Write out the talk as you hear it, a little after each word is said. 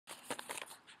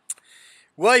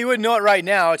Well, you wouldn't know it right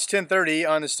now. It's 10:30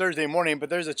 on this Thursday morning, but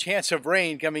there's a chance of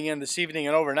rain coming in this evening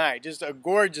and overnight. Just a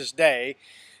gorgeous day.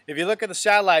 If you look at the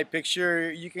satellite picture,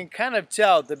 you can kind of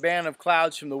tell the band of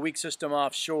clouds from the weak system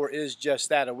offshore is just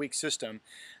that, a weak system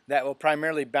that will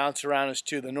primarily bounce around us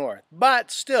to the north. But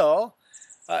still,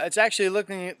 it's actually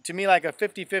looking to me like a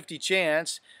 50-50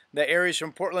 chance that areas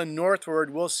from Portland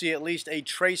northward will see at least a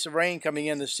trace of rain coming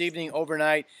in this evening,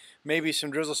 overnight, maybe some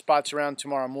drizzle spots around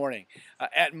tomorrow morning.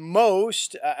 At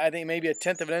most, I think maybe a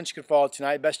tenth of an inch could fall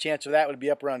tonight. Best chance of that would be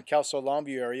up around Kelso,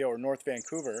 Longview area or North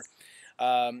Vancouver.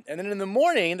 And then in the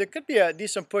morning, there could be a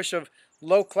decent push of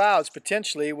low clouds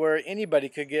potentially where anybody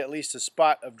could get at least a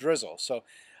spot of drizzle. So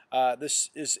this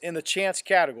is in the chance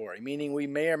category, meaning we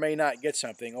may or may not get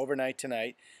something overnight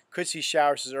tonight. Could see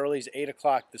showers as early as 8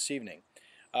 o'clock this evening.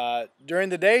 During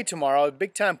the day tomorrow, a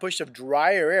big time push of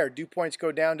drier air. Dew points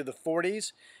go down to the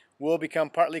 40s. Will become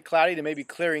partly cloudy to maybe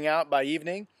clearing out by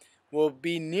evening. Will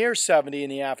be near 70 in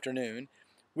the afternoon.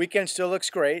 Weekend still looks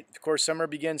great. Of course, summer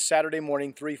begins Saturday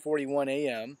morning, 3:41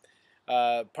 a.m.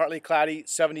 Partly cloudy,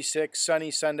 76, sunny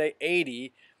Sunday,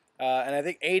 80. And I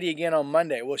think 80 again on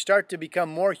Monday. Will start to become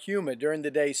more humid during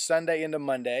the day, Sunday into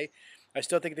Monday. I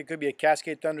still think there could be a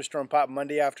Cascade thunderstorm pop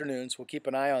Monday afternoon, so we'll keep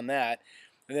an eye on that.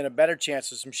 And then a better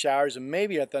chance of some showers and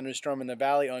maybe a thunderstorm in the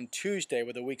valley on Tuesday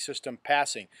with a weak system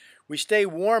passing. We stay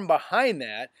warm behind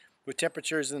that with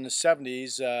temperatures in the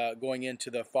 70s going into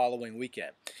the following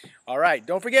weekend. All right,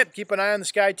 don't forget, keep an eye on the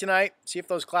sky tonight. See if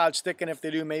those clouds thicken. If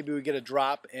they do, maybe we get a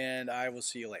drop, and I will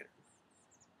see you later.